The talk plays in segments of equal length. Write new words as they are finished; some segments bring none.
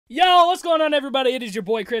Yo, what's going on, everybody? It is your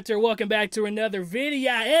boy Crypt here. Welcome back to another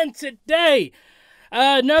video, and today,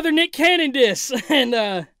 another Nick Cannon diss.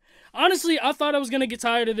 And honestly, I thought I was gonna get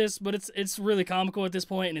tired of this, but it's really comical at this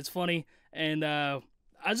point, and it's funny, and I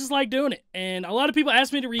just like doing it. And a lot of people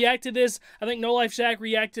asked me to react to this. I think No Life Shaq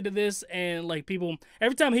reacted to this, and like people,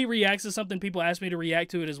 every time he reacts to something, people ask me to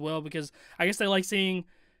react to it as well, because I guess they like seeing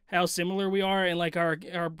how similar we are and like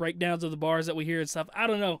our breakdowns of the bars that we hear and stuff. I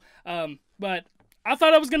don't know, but I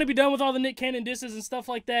thought I was going to be done with all the Nick Cannon disses and stuff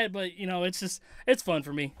like that, but, you know, it's fun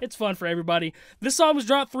for me. It's fun for everybody. This song was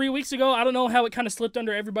dropped 3 weeks ago. I don't know how it kind of slipped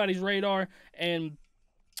under everybody's radar, and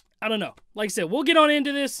I don't know. Like I said, we'll get on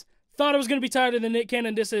into this. Thought I was going to be tired of the Nick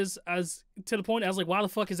Cannon disses, to the point I was like, why the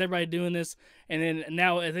fuck is everybody doing this? And then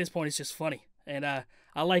now at this point, it's just funny. And I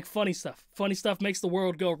like funny stuff. Funny stuff makes the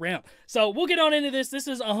world go round. So we'll get on into this. This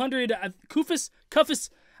is 100Kufis.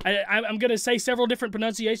 I'm going to say several different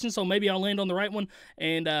pronunciations, so maybe I'll land on the right one.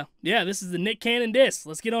 And, yeah, this is the Nick Cannon diss.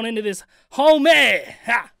 Let's get on into this. Homie!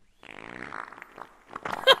 Ha!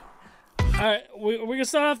 Alright, we're going to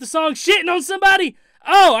start off the song shitting on somebody.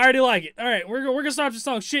 Oh, I already like it. Alright, we're going to start off the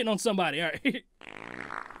song shitting on somebody. Alright.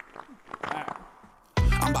 Alright.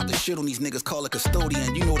 I'm about to shit on these niggas, call it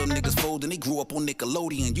custodian. You know them niggas folding, they grew up on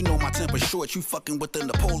Nickelodeon. You know my temper's short, you fucking with the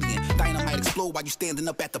Napoleon. Dynamite explode while you standing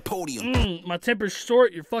up at the podium. My temper's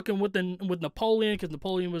short, you're fucking with Napoleon, because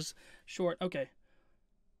Napoleon was short. Okay.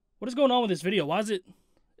 What is going on with this video? Why is it...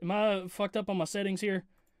 Am I fucked up on my settings here?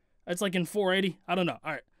 It's like in 480? I don't know.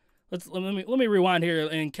 Alright. Let me rewind here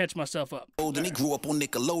and catch myself up. And they grew up on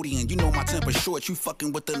Nickelodeon. You know my temper's short, you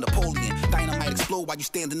fucking with the Napoleon. Dynamite explode while you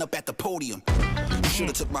standing up at the podium. You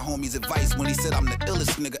should've took my homie's advice when he said I'm the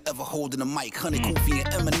illest nigga ever holding a mic.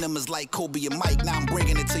 100Kufis and Eminem is like Kobe and Mike. Now I'm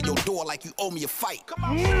bringing it to your door like you owe me a fight. Come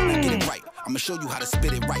on, now get it right. I'ma show you how to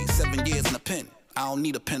spit it right. 7 years in a pen. I don't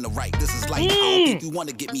need a pen to write. This is life. I don't think you want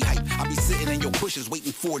to get me hype. I be sitting in your bushes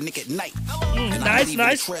waiting for a nick at night. And I leave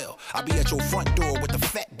the trail. I be at your front door with the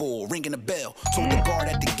fat bull ringing the bell. Told the guard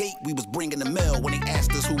at the gate we was bringing the mail. When they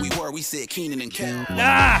asked us who we were, we said Keenan and Kel.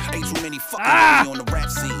 Ain't too many fucking on the rap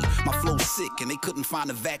scene. My flow's sick and they couldn't find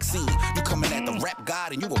a vaccine. You coming at the rap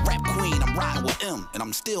god and you a rap queen. I'm riding with M and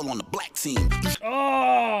I'm still on the black team.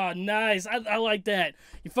 Oh, nice. I like that.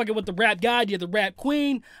 You fucking with the rap god, you're the rap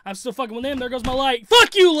queen. I'm still fucking with them. There goes my light.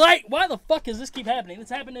 Fuck you, light! Why the fuck does this keep happening? This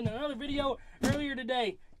happened in another video earlier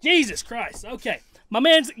today. Jesus Christ. Okay. My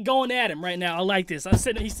man's going at him right now. I like this. He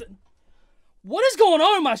said, what is going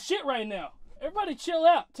on in my shit right now? Everybody chill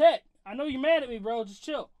out. Tech, I know you're mad at me, bro. Just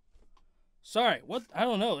chill. Sorry. What? I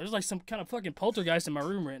don't know. There's like some kind of fucking poltergeist in my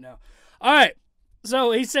room right now. Alright.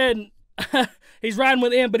 So he said he's riding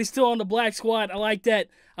with him, but he's still on the black squad. I like that.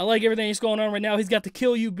 I like everything that's going on right now. He's got the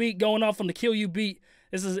Kill You beat going off on the Kill You beat.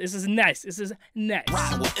 This is nice. This is nice.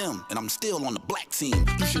 Riding with M, and I'm still on the black team.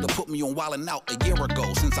 You should have put me on Wildin' Out a year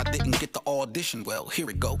ago. Since I didn't get the audition, well, here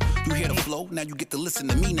it go. You hear the flow, now you get to listen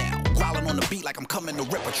to me now. Growling on the beat like I'm coming to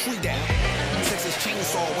rip a tree down. Texas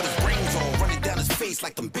chainsaw with his brains all running down his face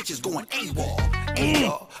like them bitches going AWOL. Hey,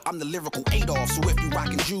 y'all, I'm the lyrical Adolf, so if you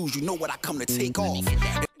rockin' Jews, you know what I come to take off.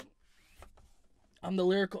 I'm the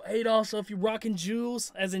lyrical Adolf, so if you rockin'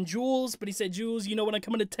 jewels, as in jewels, but he said jewels, you know what I'm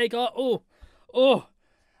coming to take off.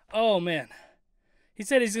 Oh, man. He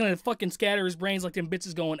said he's gonna fucking scatter his brains like them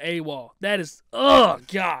bitches going AWOL. That is, oh,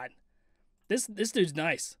 God. This dude's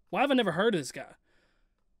nice. Why have I never heard of this guy?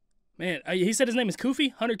 Man, he said his name is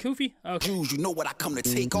Kufi? 100Kufis? Okay. Jews, you know what I come to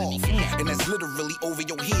take off. And that's literally over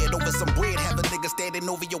your head, over some bread. Have a nigga standing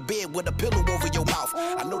over your bed with a pillow over your mouth.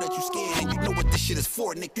 I know that you scared and you know what this shit is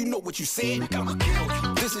for, Nick. You know what you said. I'ma kill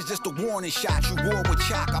you. This is just a warning shot. You war with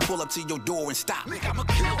chalk. I pull up to your door and stop. I'ma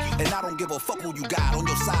kill you. And I don't give a fuck who you got on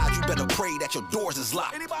your side. You better pray that your doors is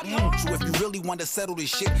locked. So if you really want to settle this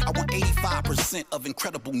shit, I want 85% of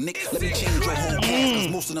Incredible Nick. Let me change your whole cast, cause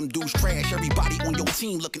most of them dudes trash. Everybody on your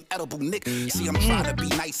team looking edible Nick. See, I'm trying to be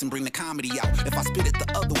nice and bring the comedy out. If I spit it the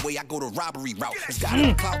other way, I go the robbery route. It's gotta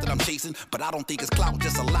be clout that I'm chasing, but I don't think it's clout.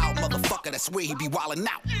 Just a loud motherfucker that swear he be wildin'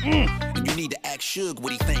 out. And you need to ask Suge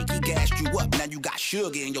what he think. He gassed you up, now you got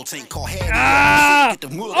sugar in your tank. Call Harry.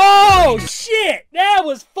 Oh, shit! That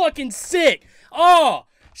was fucking sick! Oh!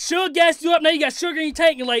 Sugar gassed you up, now you got sugar in your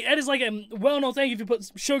tank, and like that is like a well-known thing. If you put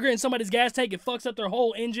sugar in somebody's gas tank, it fucks up their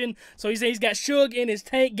whole engine. So he said he's got sugar in his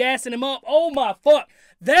tank, gassing him up. Oh my fuck.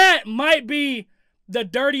 That might be the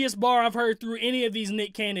dirtiest bar I've heard through any of these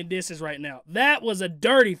Nick Cannon disses right now. That was a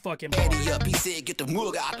dirty fucking bar. He said get the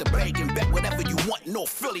mug out the bag and bet whatever you want, no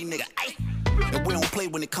Philly nigga. And we don't play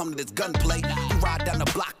when it come to this gunplay. You ride down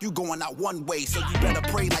the block, you going out one way. So you better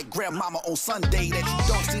pray like grandmama on Sunday that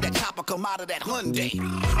you don't see that chopper come out of that Hyundai.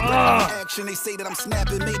 Action, they say that I'm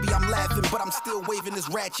snapping, maybe I'm laughing, but I'm still waving this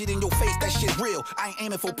ratchet in your face. That shit real. I ain't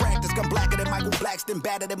aiming for practice. I'm blacker than Michael Blackston,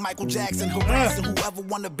 badder than Michael Jackson. Harassing whoever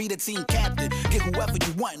wanna be the team captain. Get whoever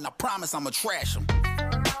you want, and I promise I'ma trash them.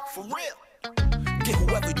 For real. Get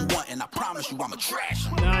whoever you want, and I promise you I'ma trash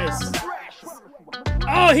them. Nice.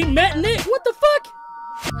 Oh, he met Nick? What the fuck?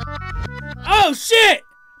 Oh, shit!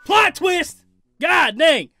 Plot twist! God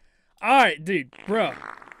dang. Alright, dude. Bro.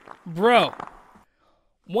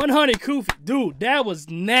 100Kufis. Dude, that was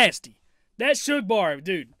nasty. That Suge bar,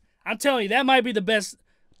 dude. I'm telling you, that might be the best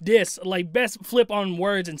diss, like best flip on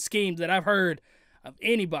words and schemes that I've heard of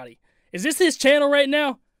anybody. Is this his channel right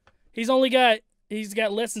now? He's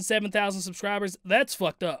got less than 7,000 subscribers. That's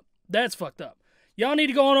fucked up. That's fucked up. Y'all need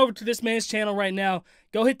to go on over to this man's channel right now.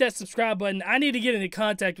 Go hit that subscribe button. I need to get into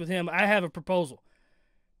contact with him. I have a proposal.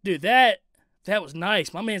 Dude, that was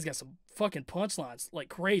nice. My man's got some fucking punchlines like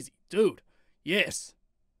crazy. Dude, yes.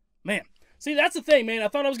 Man. See, that's the thing, man. I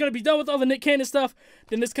thought I was going to be done with all the Nick Cannon stuff.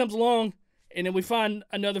 Then this comes along, and then we find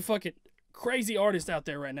another fucking crazy artist out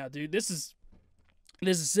there right now, dude. This is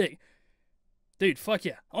sick. Dude, fuck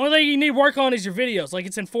yeah. Only thing you need to work on is your videos. Like,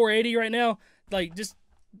 it's in 480 right now. Like, just,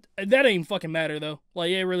 that ain't even fucking matter, though. Like,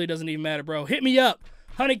 it really doesn't even matter, bro. Hit me up.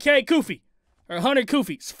 100Kufis. Or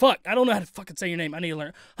 100Kufis. Fuck. I don't know how to fucking say your name. I need to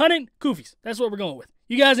learn. 100Kufis. That's what we're going with.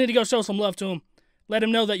 You guys need to go show some love to him. Let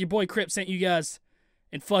him know that your boy Crypt sent you guys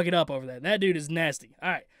and fuck it up over there. That dude is nasty. All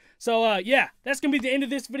right. So, yeah. That's going to be the end of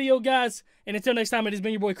this video, guys. And until next time, it has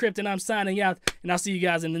been your boy Crypt, and I'm signing out. And I'll see you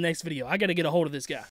guys in the next video. I got to get a hold of this guy.